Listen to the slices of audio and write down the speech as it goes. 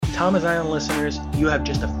Tama's Island listeners, you have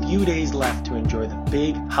just a few days left to enjoy the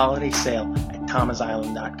big holiday sale at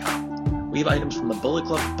thomasisland.com. We have items from the Bullet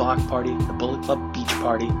Club Block Party, the Bullet Club Beach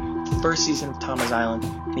Party, the first season of Tama's Island,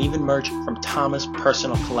 and even merch from Tama's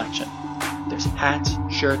personal collection. There's hats,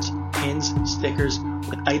 shirts, pins, stickers,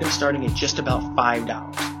 with items starting at just about $5.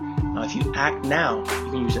 Now, if you act now,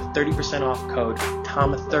 you can use a 30% off code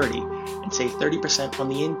TAMA30 and save 30% on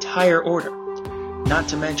the entire order. Not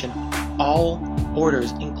to mention, all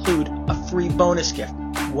orders include a free bonus gift.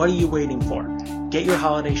 What are you waiting for? Get your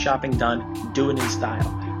holiday shopping done, do it in style.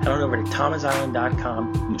 Head on over to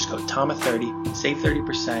thomasisland.com, use code TAMA30, save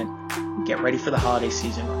 30%, and get ready for the holiday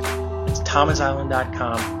season. It's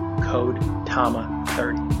thomasisland.com, code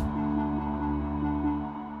TAMA30.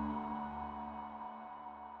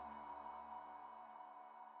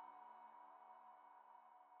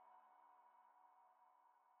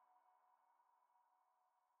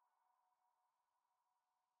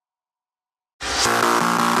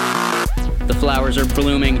 The flowers are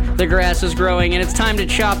blooming, the grass is growing, and it's time to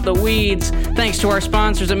chop the weeds. Thanks to our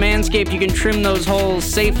sponsors at Manscaped, you can trim those holes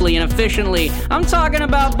safely and efficiently. I'm talking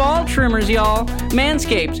about ball trimmers, y'all.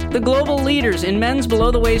 Manscaped, the global leaders in men's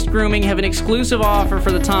below-the-waist grooming, have an exclusive offer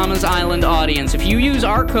for the Tama's Island audience. If you use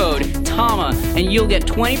our code TAMA, and you'll get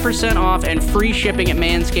 20% off and free shipping at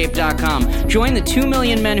manscaped.com. Join the 2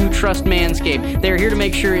 million men who trust Manscaped. They're here to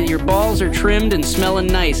make sure your balls are trimmed and smelling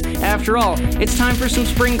nice. After all, it's time for some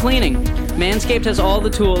spring cleaning. Manscaped has all the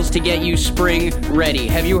tools to get you spring ready.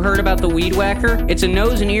 Have you heard about the Weed Whacker? It's a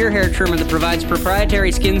nose and ear hair trimmer that provides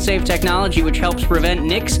proprietary skin-safe technology which helps prevent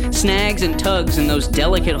nicks, snags, and tugs in those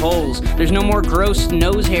delicate holes. There's no more gross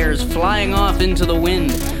nose hairs flying off into the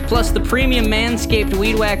wind. Plus, the premium Manscaped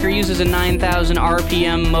Weed Whacker uses a 9,000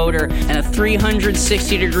 RPM motor and a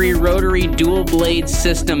 360-degree rotary dual-blade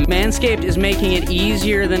system. Manscaped is making it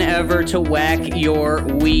easier than ever to whack your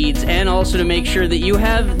weeds and also to make sure that you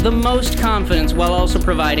have the most confidence while also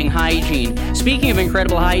providing hygiene. Speaking of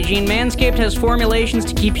incredible hygiene, Manscaped has formulations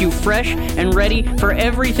to keep you fresh and ready for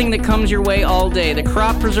everything that comes your way all day. The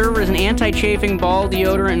Crop Preserver is an anti-chafing ball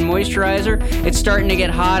deodorant and moisturizer. It's starting to get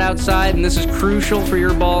hot outside, and this is crucial for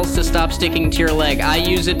your balls to stop sticking to your leg. I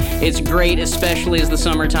use it. It's great, especially as the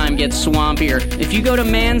summertime gets swampier. If you go to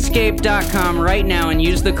manscaped.com right now and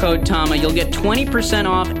use the code TAMA, you'll get 20%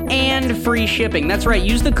 off and free shipping. That's right,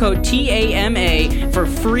 use the code TAMA for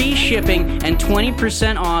free shipping and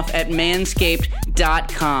 20% off at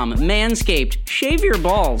manscaped.com. Manscaped, shave your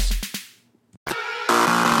balls.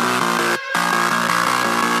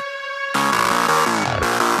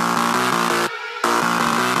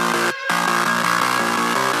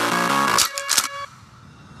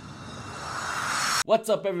 What's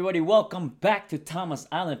up, everybody? Welcome back to Tama's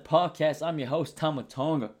Island Podcast. I'm your host, Tama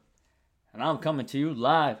Tonga, and I'm coming to you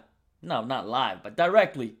live. No, not live, but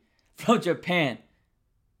directly from Japan.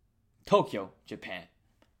 Tokyo, Japan.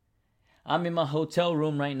 I'm in my hotel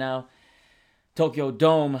room right now, Tokyo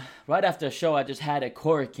Dome. Right after a show I just had at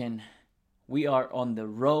Korakuen, we are on the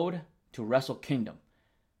road to Wrestle Kingdom.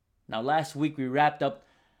 Now, last week we wrapped up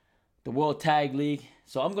the World Tag League,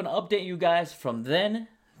 so I'm going to update you guys from then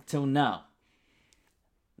till now.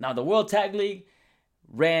 Now, the World Tag League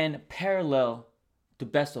ran parallel to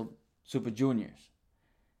Best of Super Juniors.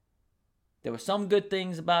 There were some good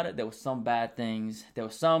things about it. There were some bad things. There were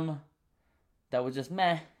some that were just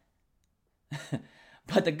meh.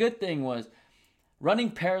 But the good thing was, running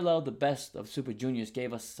parallel to Best of Super Juniors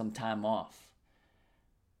gave us some time off.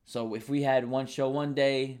 So if we had one show one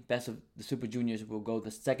day, Best of the Super Juniors will go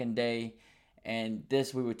the second day. And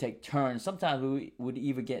this, we would take turns. Sometimes we would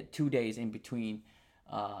even get 2 days in between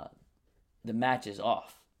the matches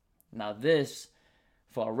off. Now this,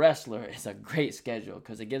 for a wrestler, is a great schedule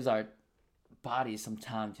because it gives our bodies some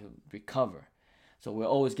time to recover. So we'll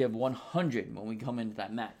always give 100 when we come into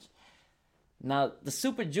that match. Now, the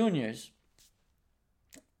Super Juniors,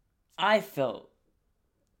 I felt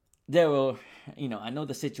they were, I know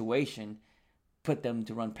the situation put them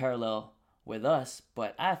to run parallel with us,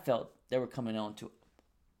 but I felt they were coming on to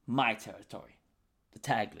my territory, the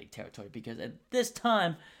Tag League territory, because at this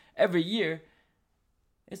time, every year,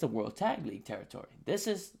 it's the World Tag League territory. This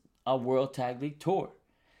is a World Tag League tour.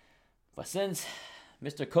 But since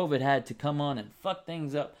Mr. COVID had to come on and fuck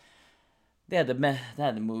things up, they had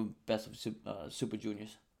to move Best of Super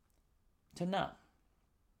Juniors to now.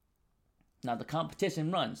 Now the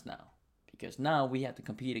competition runs now, because now we have to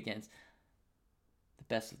compete against the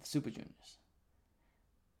Best of the Super Juniors.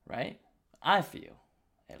 Right? I feel,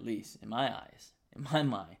 at least in my eyes, in my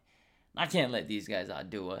mind, I can't let these guys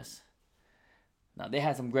outdo us. Now, they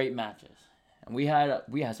had some great matches. And we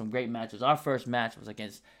had some great matches. Our first match was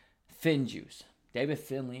against FinJuice. David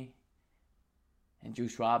Finlay and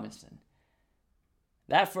Juice Robinson.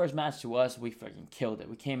 That first match to us, we freaking killed it.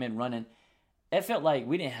 We came in running. It felt like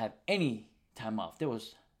we didn't have any time off. There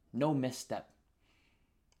was no misstep.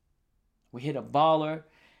 We hit a baller.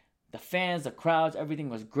 The fans, the crowds, everything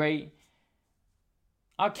was great.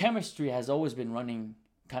 Our chemistry has always been running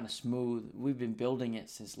kind of smooth. We've been building it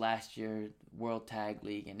since last year, World Tag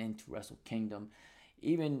League and into Wrestle Kingdom.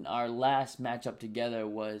 Even our last matchup together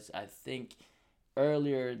was, I think,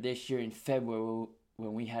 earlier this year in February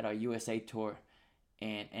when we had our USA tour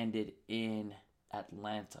and ended in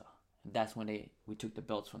Atlanta. And that's when we took the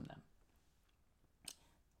belts from them.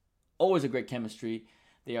 Always a great chemistry.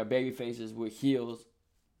 They are baby faces. We're heels.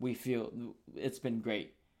 We feel it's been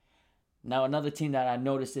great. Now, another team that I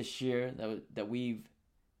noticed this year that we've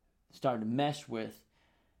started to mesh with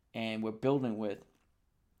and we're building with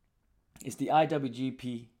is the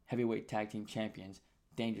IWGP Heavyweight Tag Team Champions,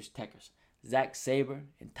 Dangerous Tekkers, Zack Sabre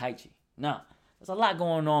and Taichi. Now, there's a lot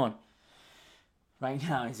going on right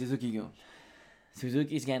now in Suzuki-gun.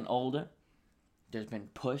 Suzuki's getting older. There's been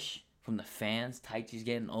push from the fans. Taichi's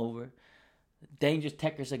getting over. Dangerous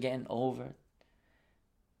Tekkers are getting over.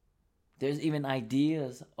 There's even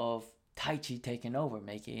ideas of Taichi taking over,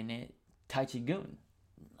 making it Taichi-gun.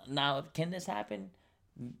 Now, can this happen?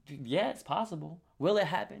 Yeah, it's possible. Will it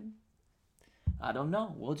happen? I don't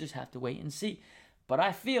know. We'll just have to wait and see. But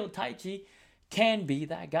I feel Taichi can be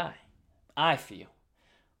that guy. I feel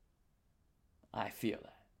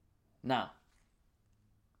that. Now,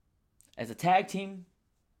 as a tag team,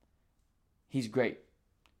 he's great.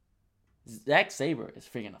 Zack Sabre is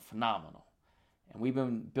freaking phenomenal. And we've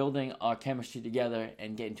been building our chemistry together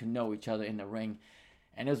and getting to know each other in the ring.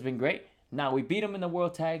 And it's been great. Now, we beat him in the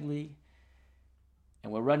World Tag League.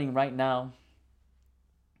 And we're running right now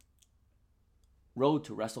Road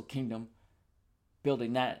to Wrestle Kingdom.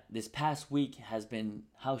 Building that. This past week has been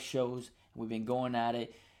house shows. We've been going at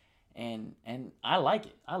it. And I like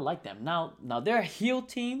it. I like them. Now they're a heel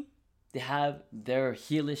team. They have their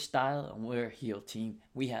heelish style, and we're a heel team.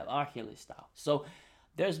 We have our heelish style. So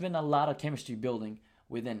there's been a lot of chemistry building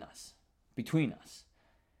within us, between us.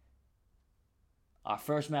 Our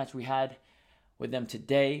first match we had with them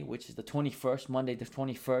today, which is the 21st, Monday the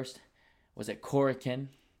 21st, was at Korakuen.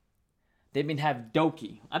 They've been having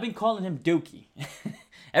Doki. I've been calling him Dookie.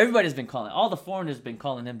 Everybody's been calling, all the foreigners have been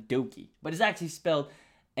calling him Dookie. But it's actually spelled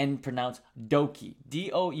and pronounced Doki.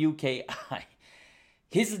 D-O-U-K-I.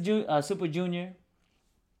 He's a Super Junior.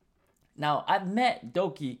 Now, I've met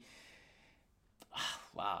Doki,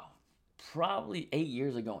 probably 8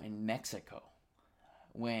 years ago in Mexico.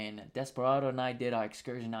 When Desperado and I did our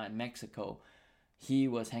excursion out in Mexico, he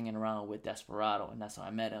was hanging around with Desperado, and that's how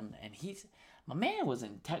I met him. And my man was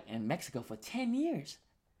in Mexico for 10 years.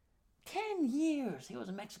 10 years he was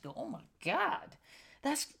in Mexico. Oh my God.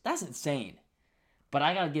 That's insane. But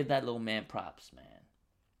I got to give that little man props, man.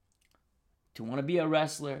 To want to be a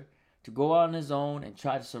wrestler, to go out on his own and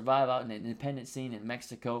try to survive out in the independent scene in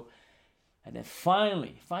Mexico. And then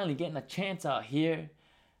finally getting a chance out here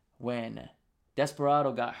when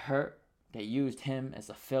Desperado got hurt. They used him as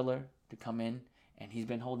a filler to come in, and he's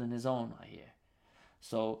been holding his own out here.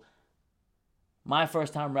 So my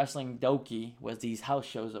first time wrestling Doki was these house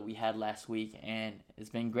shows that we had last week, and it's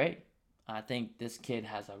been great. I think this kid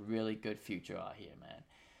has a really good future out here, man.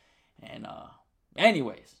 And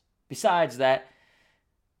anyways, besides that,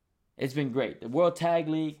 it's been great. The World Tag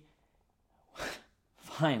League,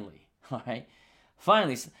 finally, all right?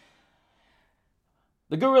 Finally,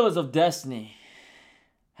 the Gorillas of Destiny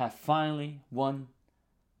have finally won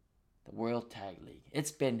the World Tag League.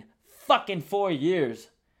 It's been fucking 4 years.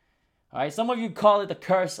 All right, some of you call it the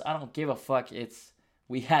curse. I don't give a fuck.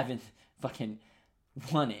 We haven't fucking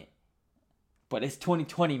won it. But it's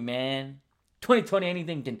 2020, man. 2020,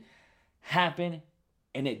 anything can happen,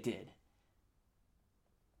 and it did.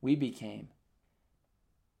 We became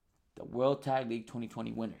the World Tag League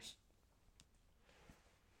 2020 winners.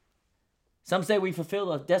 Some say we fulfilled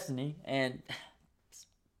our destiny, and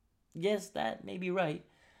yes, that may be right.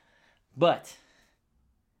 But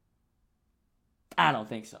I don't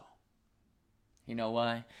think so. You know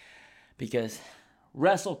why? Because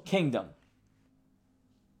Wrestle Kingdom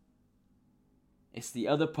is the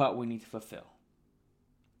other part we need to fulfill.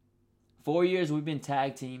 4 years we've been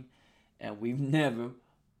tag team, and we've never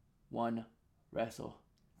won Wrestle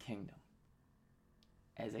Kingdom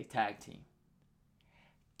as a tag team.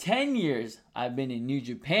 10 years I've been in New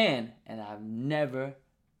Japan, and I've never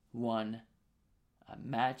won a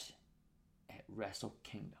match at Wrestle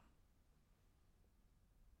Kingdom.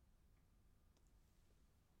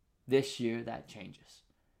 This year that changes.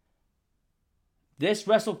 This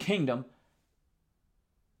Wrestle Kingdom,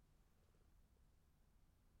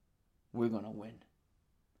 we're going to win.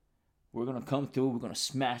 We're going to come through. We're going to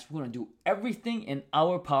smash. We're going to do everything in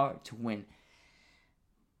our power to win.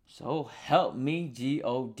 So help me,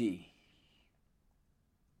 God.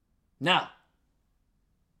 Now,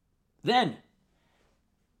 then,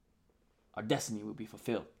 our destiny will be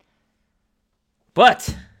fulfilled.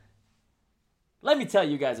 But let me tell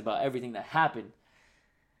you guys about everything that happened.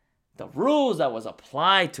 The rules that was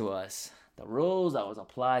applied to us. The rules that was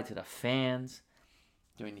applied to the fans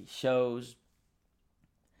during these shows.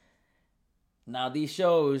 Now, these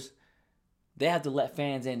shows, they have to let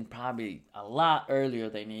fans in probably a lot earlier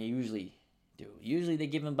than they usually do. Usually they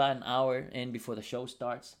give them about an hour in before the show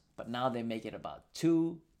starts. But now they make it about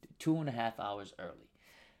 2 to 2.5 hours early.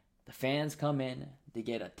 The fans come in, they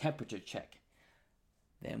get a temperature check.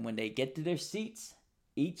 Then when they get to their seats,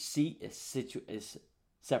 each seat is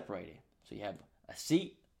separated. So you have a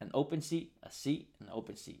seat, an open seat, a seat, and an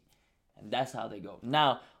open seat. And that's how they go.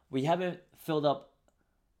 Now, we haven't filled up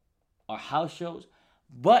our house shows,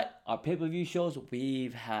 but our pay-per-view shows,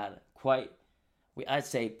 we've had I'd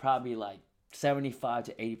say probably like 75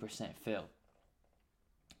 to 80% filled.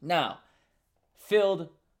 Now, filled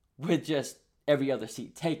with just every other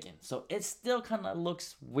seat taken. So it still kind of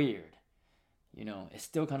looks weird. It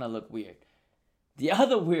still kind of look weird. The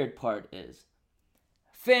other weird part is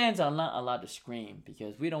fans are not allowed to scream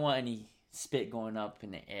because we don't want any spit going up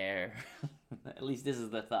in the air. At least this is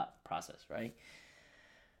the thought process, right?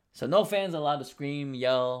 So no fans allowed to scream,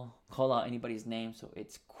 yell, call out anybody's name, so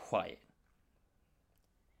it's quiet.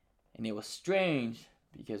 And it was strange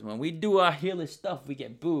because when we do our heelish stuff, we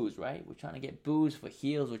get boos, right? We're trying to get boos for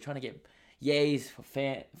heels. We're trying to get yays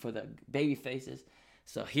for the baby faces.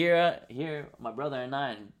 So here, my brother and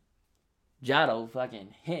I and Jado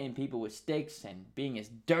fucking hitting people with sticks and being as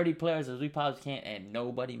dirty players as we possibly can, and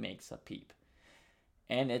nobody makes a peep.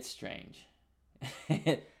 And it's strange.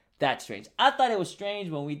 That's strange. I thought it was strange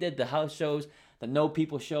when we did the house shows, the No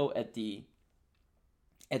People show at the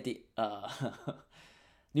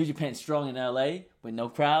New Japan Strong in LA with no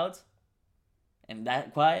crowds and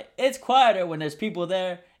that quiet. It's quieter when there's people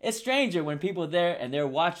there. It's stranger when people are there and they're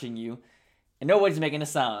watching you and nobody's making a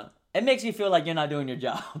sound. It makes you feel like you're not doing your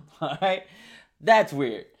job. All right? That's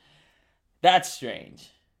weird. That's strange.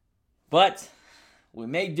 But we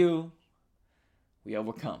make do. We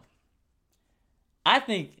overcome. I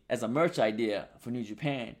think as a merch idea for New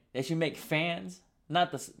Japan, they should make fans,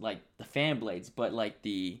 not the fan blades, but like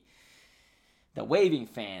the waving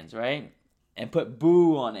fans, right? And put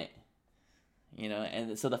boo on it.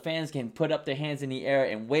 And so the fans can put up their hands in the air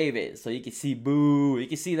and wave it so you can see boo. You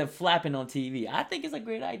can see them flapping on TV. I think it's a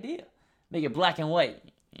great idea. Make it black and white,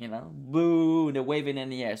 boo, and they're waving in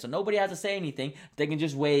the air. So nobody has to say anything. They can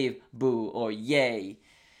just wave boo or yay.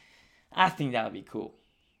 I think that would be cool.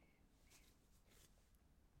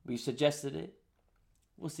 We suggested it.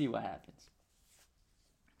 We'll see what happens.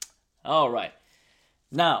 All right.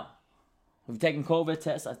 Now, we've taken COVID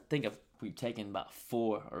tests. I think we've taken about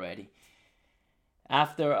 4 already.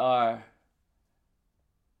 After our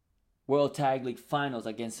World Tag League Finals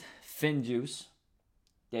against FinJuice,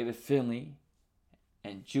 David Finlay,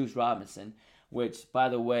 and Juice Robinson, which, by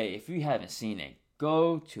the way, if you haven't seen it,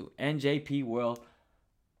 go to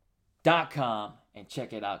njpworld.com and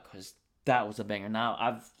check it out because that was a banger. Now,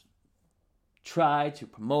 I've tried to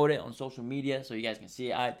promote it on social media so you guys can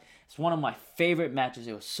see it. It's one of my favorite matches.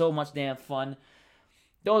 It was so much damn fun.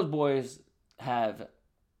 Those boys have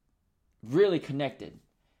really connected.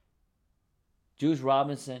 Juice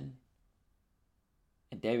Robinson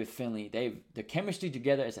and David Finlay, the chemistry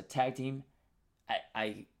together as a tag team,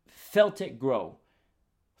 I felt it grow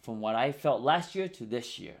from what I felt last year to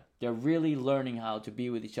this year. They're really learning how to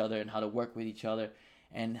be with each other and how to work with each other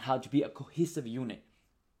and how to be a cohesive unit.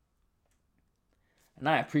 And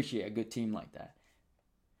I appreciate a good team like that.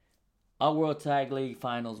 Our World Tag League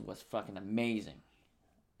Finals was fucking amazing.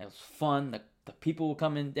 It was fun. The people were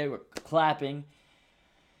coming, they were clapping.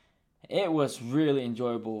 It was really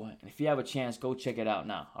enjoyable. And if you have a chance, go check it out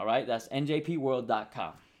now. All right? That's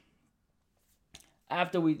njpworld.com.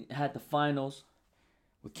 After we had the finals,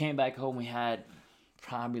 we came back home. We had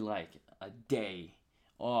probably like a day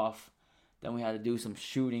off. Then we had to do some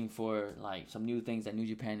shooting for like some new things that New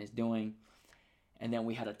Japan is doing. And then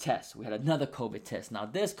we had a test. We had another COVID test. Now,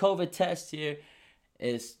 this COVID test here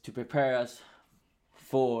is to prepare us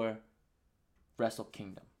for Wrestle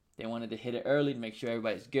Kingdom. They wanted to hit it early to make sure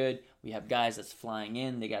everybody's good. We have guys that's flying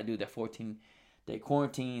in. They got to do their 14-day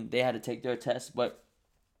quarantine. They had to take their test. But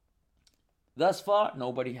thus far,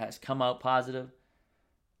 nobody has come out positive.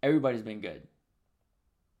 Everybody's been good.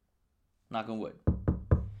 Knock on wood.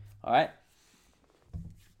 All right?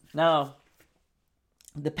 Now,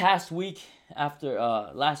 the past week, after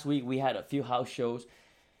last week, we had a few house shows,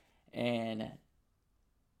 and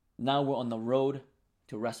now we're on the road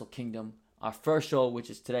to Wrestle Kingdom. Our first show, which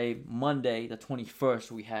is today, Monday, the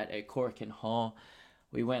 21st, we had at Korakuen Hall.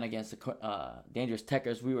 We went against the Dangerous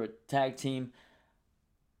Tekkers. We were a tag team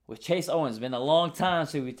with Chase Owens. It's been a long time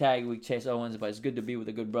since we tagged with Chase Owens, but it's good to be with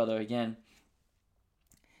a good brother again.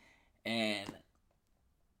 And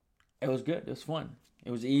it was good. It was fun.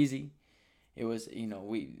 It was easy. It was,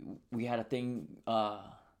 we had a thing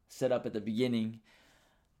set up at the beginning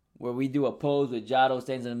where we do a pose with Jado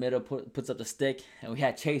stands in the middle, puts up the stick, and we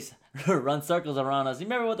had Chase run circles around us. You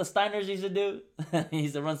remember what the Steiners used to do? He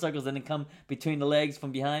used to run circles and then come between the legs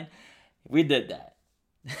from behind. We did that.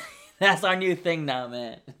 That's our new thing now,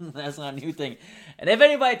 man. That's our new thing. And if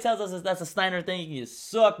anybody tells us that's a Steiner thing, you can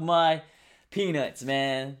suck my peanuts,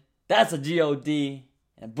 man. That's a GOD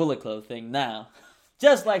and Bullet Club thing now.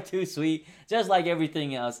 Just like Too Sweet, just like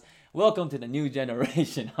everything else. Welcome to the new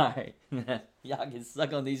generation. All right, y'all can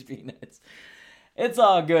suck on these peanuts. It's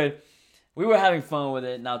all good. We were having fun with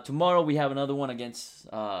it. Now, tomorrow we have another one against,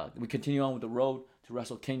 we continue on with the road to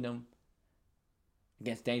Wrestle Kingdom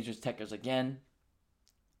against Dangerous Tekkers again.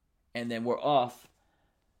 And then we're off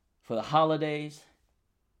for the holidays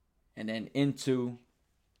and then into,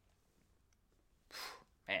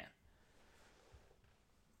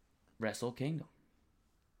 Wrestle Kingdom.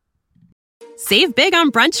 Save big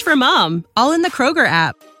on brunch for mom, all in the Kroger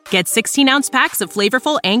app. Get 16-ounce packs of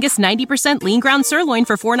flavorful Angus 90% lean ground sirloin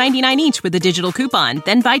for $4.99 each with a digital coupon.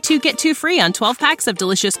 Then buy 2, get 2 free on 12 packs of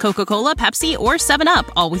delicious Coca-Cola, Pepsi, or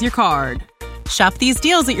 7-Up, all with your card. Shop these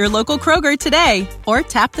deals at your local Kroger today, or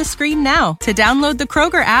tap the screen now to download the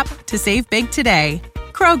Kroger app to save big today.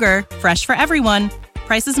 Kroger, fresh for everyone.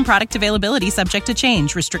 Prices and product availability subject to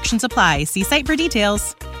change. Restrictions apply. See site for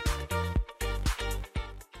details.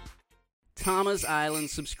 Tama's Island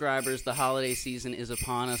subscribers, the holiday season is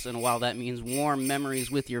upon us, and while that means warm memories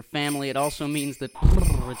with your family, it also means that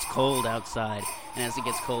it's cold outside. And as it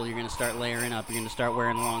gets cold, you're going to start layering up. You're going to start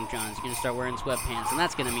wearing long johns. You're going to start wearing sweatpants, and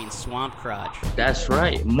that's going to mean swamp crotch. That's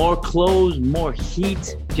right. More clothes, more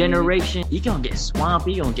heat generation. You're going to get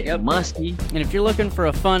swampy. You're going to get musky. And if you're looking for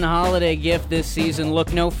a fun holiday gift this season,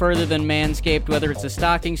 look no further than Manscaped. Whether it's a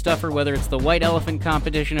stocking stuffer, whether it's the white elephant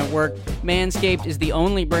competition at work, Manscaped is the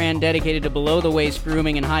only brand dedicated to below-the-waist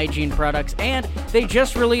grooming and hygiene products, and they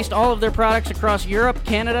just released all of their products across Europe,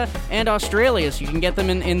 Canada, and Australia, so you can get them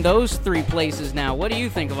in those 3 places now. What do you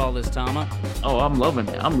think of all this, Tama? Oh, I'm loving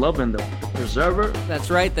it. I'm loving the preserver. That's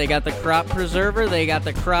right. They got the crop preserver, they got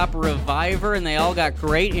the crop reviver, and they all got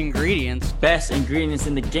great ingredients. Best ingredients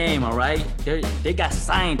in the game, all right? They got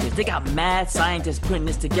scientists. They got mad scientists putting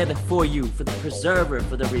this together for you. For the preserver,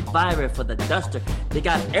 for the reviver, for the duster. They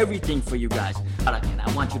got everything for you guys. And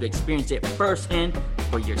I want you to experience it firsthand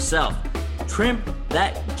for yourself. Trim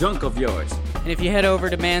that junk of yours. And if you head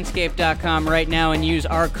over to manscaped.com right now and use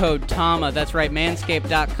our code TAMA, that's right,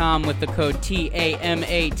 manscaped.com with the code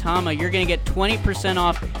TAMA, TAMA, you're going to get 20%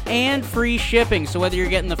 off and free shipping. So whether you're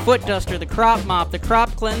getting the foot duster, the crop mop, the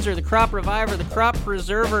crop cleanser, the crop reviver, the crop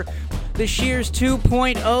preserver, the Shears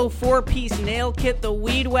 2.0 4-piece nail kit, the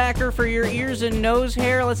weed whacker for your ears and nose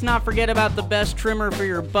hair. Let's not forget about the best trimmer for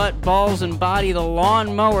your butt, balls, and body, the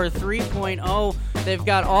Lawn Mower 3.0. They've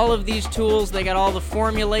got all of these tools. They got all the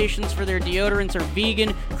formulations for their deodorants are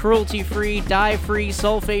vegan, cruelty-free, dye-free,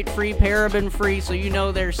 sulfate-free, paraben-free, so you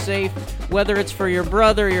know they're safe. Whether it's for your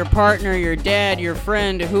brother, your partner, your dad, your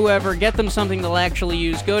friend, whoever, get them something they'll actually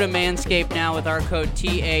use. Go to Manscaped now with our code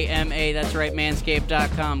TAMA. That's right,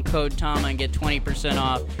 manscaped.com, code TAMA, and get 20%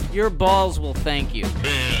 off. Your balls will thank you.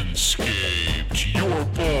 Manscaped, your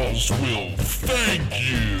balls will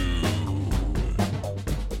thank you.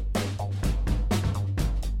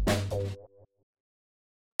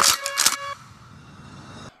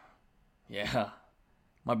 Yeah,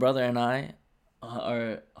 my brother and I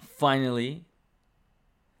are finally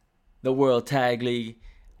the World Tag League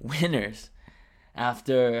winners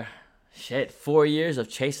after 4 years of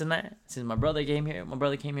chasing that. Since my brother came here. My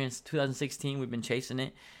brother came here in 2016. We've been chasing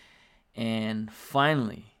it, and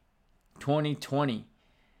finally, 2020,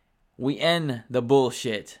 we end the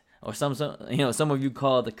bullshit, or some of you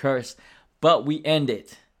call it the curse, but we end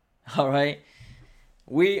it. All right,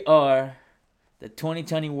 we are the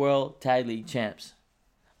 2020 World Tag League champs,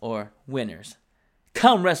 or winners.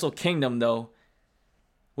 Come Wrestle Kingdom, though,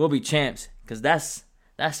 we'll be champs, because that's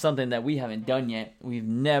something that we haven't done yet. We've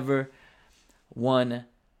never won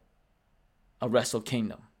a Wrestle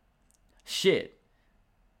Kingdom. Shit.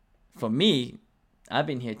 For me, I've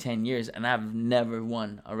been here 10 years, and I've never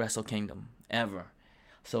won a Wrestle Kingdom, ever.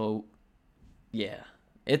 So, yeah,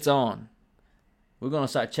 it's on. We're going to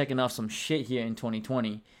start checking off some shit here in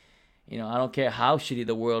 2020. You know, I don't care how shitty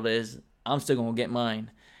the world is. I'm still going to get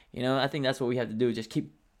mine. You know, I think that's what we have to do. Just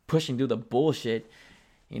keep pushing through the bullshit,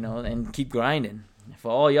 you know, and keep grinding.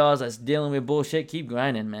 For all y'all that's dealing with bullshit, keep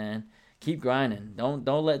grinding, man. Keep grinding. Don't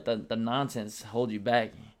let the nonsense hold you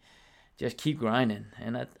back. Just keep grinding.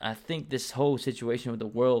 And I think this whole situation with the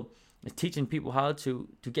world is teaching people how to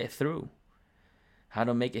get through, how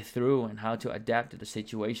to make it through, and how to adapt to the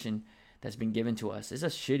situation that's been given to us. It's a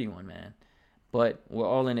shitty one, man. But we're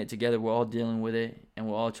all in it together. We're all dealing with it, and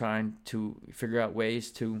we're all trying to figure out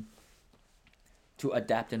ways to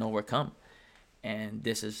adapt and overcome. And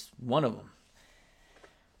this is one of them.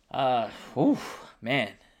 Man,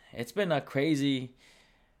 it's been a crazy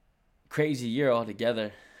year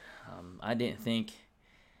altogether. I didn't think,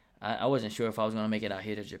 I wasn't sure if I was going to make it out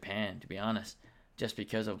here to Japan, to be honest, just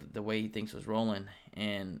because of the way things was rolling.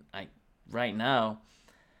 And right now,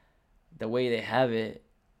 the way they have it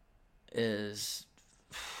is,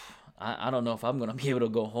 I don't know if I'm going to be able to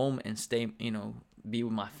go home and stay, you know, be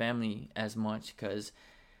with my family as much, because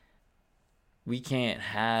we can't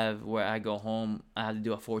have where I go home, I have to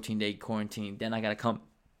do a 14-day quarantine. Then I got to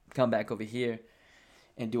come back over here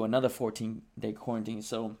and do another 14-day quarantine.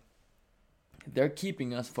 So they're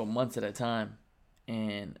keeping us for months at a time,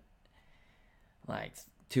 and like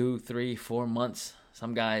 2, 3, 4 months.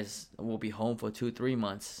 Some guys will be home for 2-3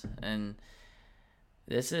 months, and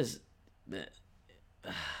this is,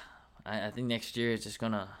 I think next year is just we're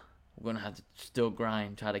gonna have to still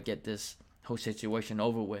grind, try to get this whole situation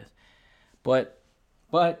over with. But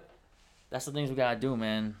that's the things we gotta do,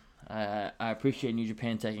 man. I appreciate New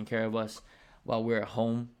Japan taking care of us while we're at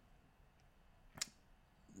home.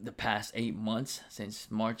 The past 8 months, since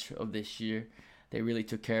March of this year, they really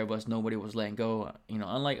took care of us. Nobody was letting go. You know,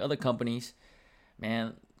 unlike other companies,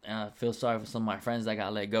 man, I feel sorry for some of my friends that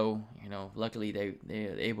got let go. You know, luckily they're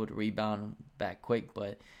able to rebound back quick,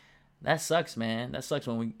 but that sucks, man. That sucks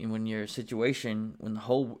when your situation,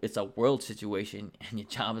 it's a world situation, and your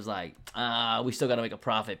job is like, we still gotta make a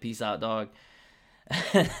profit. Peace out, dog.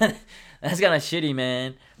 That's kind of shitty,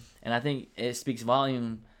 man. And I think it speaks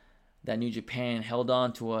volume that New Japan held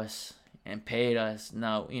on to us and paid us.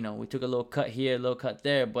 Now, you know, we took a little cut here, a little cut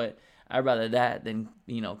there, but I'd rather that than,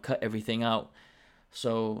 you know, cut everything out.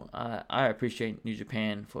 So I appreciate New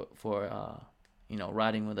Japan for you know,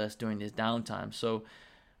 riding with us during this downtime. So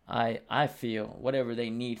I feel whatever they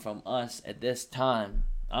need from us at this time,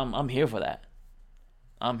 I'm here for that.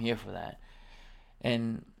 I'm here for that.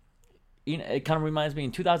 And you know, it kind of reminds me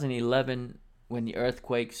in 2011 when the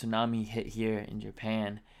earthquake tsunami hit here in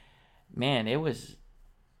Japan. Man, it was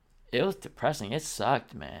depressing. It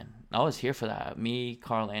sucked, man. I was here for that. Me,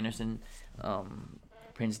 Carl Anderson,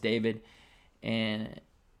 Prince David, and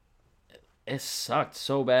it sucked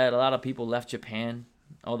so bad. A lot of people left Japan.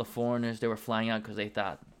 All the foreigners, they were flying out because they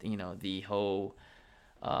thought, you know, the whole,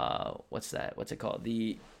 what's it called?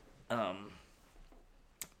 The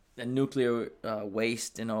nuclear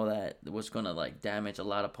waste and all that was going to like damage a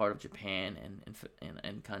lot of part of Japan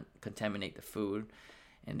and contaminate the food.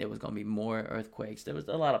 And there was going to be more earthquakes. There was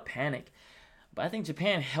a lot of panic. But I think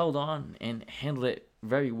Japan held on and handled it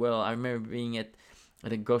very well. I remember being at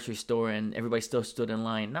a grocery store and everybody still stood in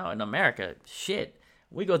line. Now in America, shit,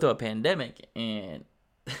 we go through a pandemic and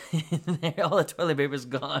all the toilet paper's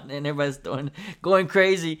gone and everybody's going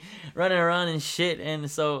crazy, running around and shit. And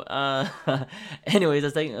so,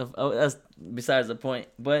 anyways, that's besides the point.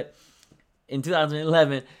 But in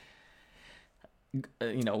 2011,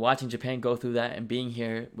 you know, watching Japan go through that and being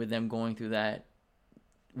here with them going through that,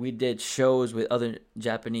 we did shows with other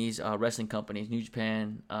Japanese wrestling companies, New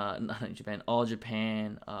Japan, not New Japan, All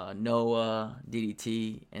Japan, Noah,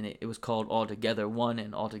 DDT, and it was called All Together 1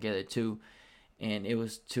 and All Together 2, and it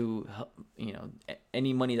was to, you know,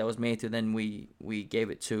 any money that was made to then we gave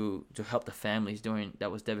it to help the families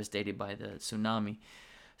that was devastated by the tsunami.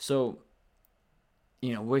 So,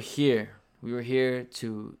 you know, we're here. We were here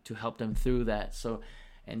to help them through that. So,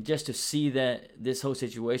 and just to see that this whole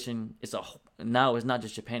situation now it's not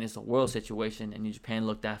just Japan, it's a world situation, and New Japan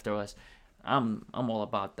looked after us. I'm all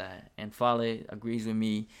about that. And Fale agrees with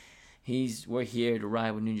me. We're here to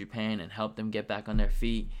ride with New Japan and help them get back on their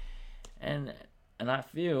feet. And I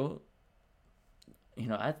feel, you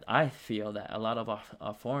know, I feel that a lot of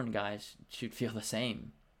our foreign guys should feel the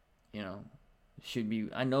same. You know,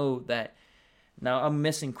 I know that now I'm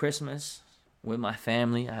missing Christmas with my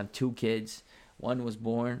family. I have 2 kids. One was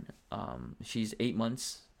born. She's 8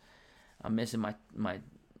 months. I'm missing my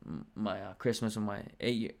Christmas with my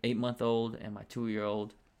 8-month-old and my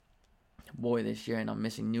 2-year-old boy this year, and I'm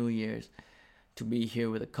missing New Year's to be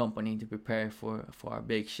here with a company to prepare for our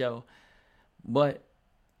big show. But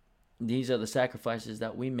these are the sacrifices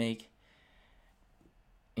that we make,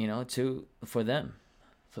 for them,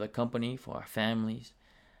 for the company, for our families.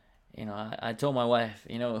 I told my wife,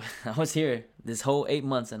 I was here this whole 8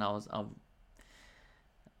 months, and I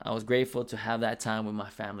was grateful to have that time with my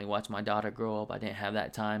family, watch my daughter grow up. I didn't have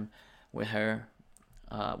that time with her,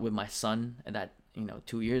 with my son, that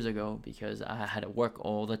 2 years ago, because I had to work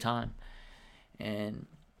all the time. And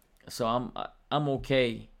so I'm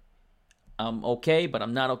okay. I'm okay, but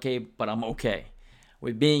I'm not okay, but I'm okay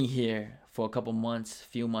with being here for a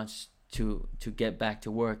few months to get back to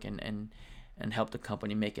work and help the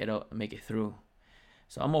company make it through.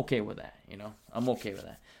 So I'm okay with that, I'm okay with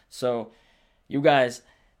that. So you guys,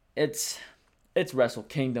 it's Wrestle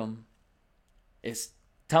Kingdom. It's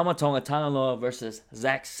Tama Tonga Tanaloa versus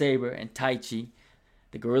Zack Sabre and Taichi.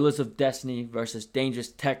 The Gorillas of Destiny versus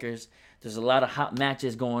Dangerous Tekkers. There's a lot of hot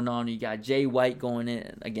matches going on. You got Jay White going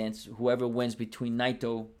in against whoever wins between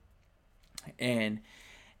Naito and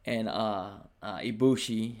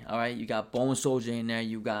Ibushi. All right, you got Bone Soldier in there.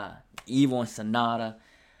 You got Evil and Sonata.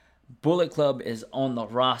 Bullet Club is on the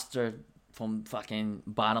roster from fucking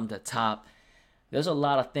bottom to top. There's a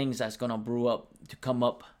lot of things that's gonna brew up to come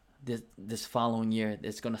up this following year.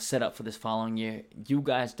 It's gonna set up for this following year. You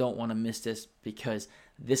guys don't want to miss this, because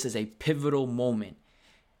this is a pivotal moment,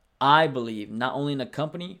 I believe, not only in the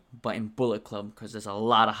company but in Bullet Club, because there's a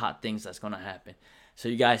lot of hot things that's gonna happen. So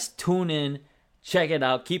you guys tune in, check it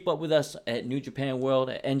out. Keep up with us at New Japan World,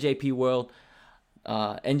 at NJP World,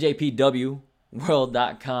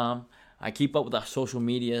 NJPWWorld.com. I keep up with our social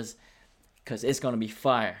medias, because it's going to be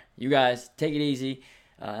fire. You guys, take it easy.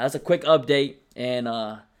 That's a quick update. And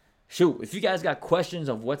if you guys got questions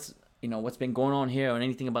of what's been going on here, or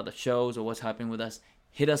anything about the shows or what's happening with us,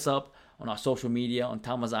 hit us up on our social media, on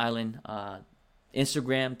Tama's Island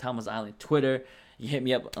Instagram, Tama's Island Twitter. You hit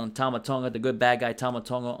me up on Tama Tonga, the good bad guy Tama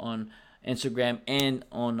Tonga, on Instagram and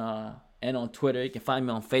on Twitter. You can find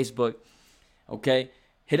me on Facebook. Okay,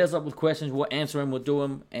 hit us up with questions. We'll answer them. We'll do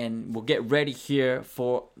them, and we'll get ready here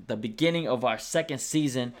for the beginning of our second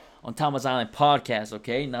season on Tama's Island Podcast.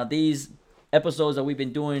 Okay, now these episodes that we've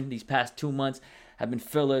been doing these past 2 months have been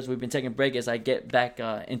fillers. We've been taking a break as I get back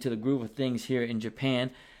into the groove of things here in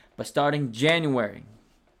Japan. But starting January,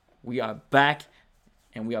 we are back,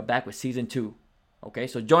 and we are back with season 2. Okay,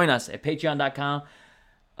 so join us at patreon.com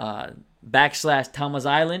 / Tama's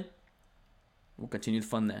Island. We'll continue the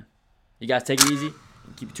fun then. You guys take it easy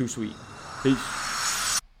and keep it too sweet.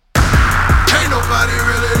 Peace. Ain't nobody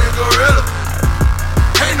realer than Gorilla.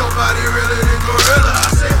 Ain't nobody realer than Gorilla.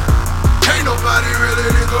 I said, ain't nobody realer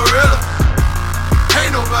than Gorilla.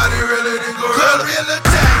 Ain't nobody realer than Gorilla. Gorilla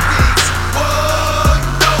tactics. Whoa,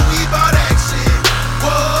 you know we bout action.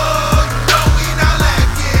 Whoa, you know we not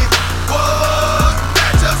lacking. Whoa,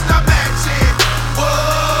 matchups not matching.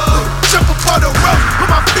 Whoa, jump up on the rope, put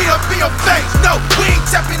my feet up in your face. No, we ain't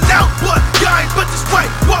tapping out, but y'all ain't put this way.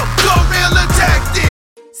 Whoa, Gorilla tactics.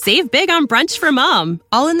 Save big on brunch for mom,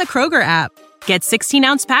 all in the Kroger app. Get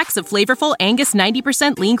 16-ounce packs of flavorful Angus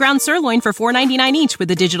 90% lean ground sirloin for $4.99 each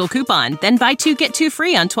with a digital coupon. Then buy 2, get 2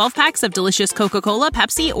 free on 12 packs of delicious Coca-Cola,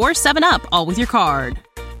 Pepsi, or 7-Up, all with your card.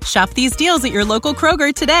 Shop these deals at your local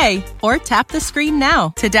Kroger today, or tap the screen now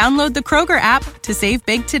to download the Kroger app to save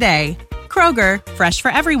big today. Kroger, fresh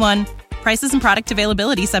for everyone. Prices and product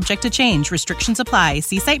availability subject to change. Restrictions apply.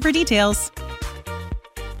 See site for details.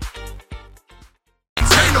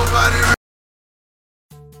 Ain't nobody.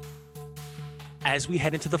 As we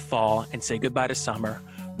head into the fall and say goodbye to summer,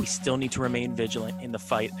 we still need to remain vigilant in the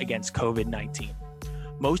fight against COVID-19.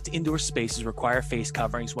 Most indoor spaces require face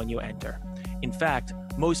coverings when you enter. In fact,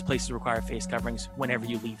 most places require face coverings whenever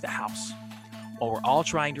you leave the house. While we're all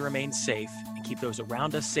trying to remain safe and keep those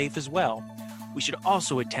around us safe as well, we should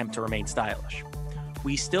also attempt to remain stylish.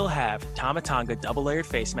 We still have Tama Tonga double-layered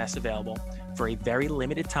face masks available for a very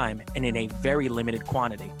limited time and in a very limited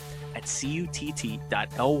quantity at cutt.ly/Tama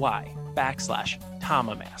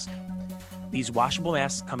mask. These washable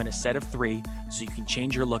masks come in a set of 3 so you can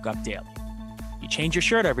change your look up daily. You change your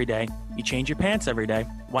shirt every day, you change your pants every day,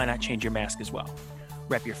 why not change your mask as well?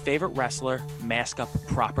 Rep your favorite wrestler, mask up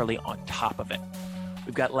properly on top of it.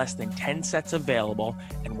 We've got less than 10 sets available,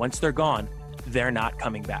 and once they're gone, they're not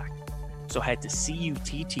coming back. So head to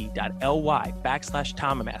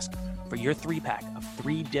cutt.ly/Tama mask for your 3-pack of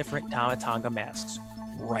 3 different Tama Tonga masks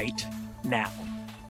right now.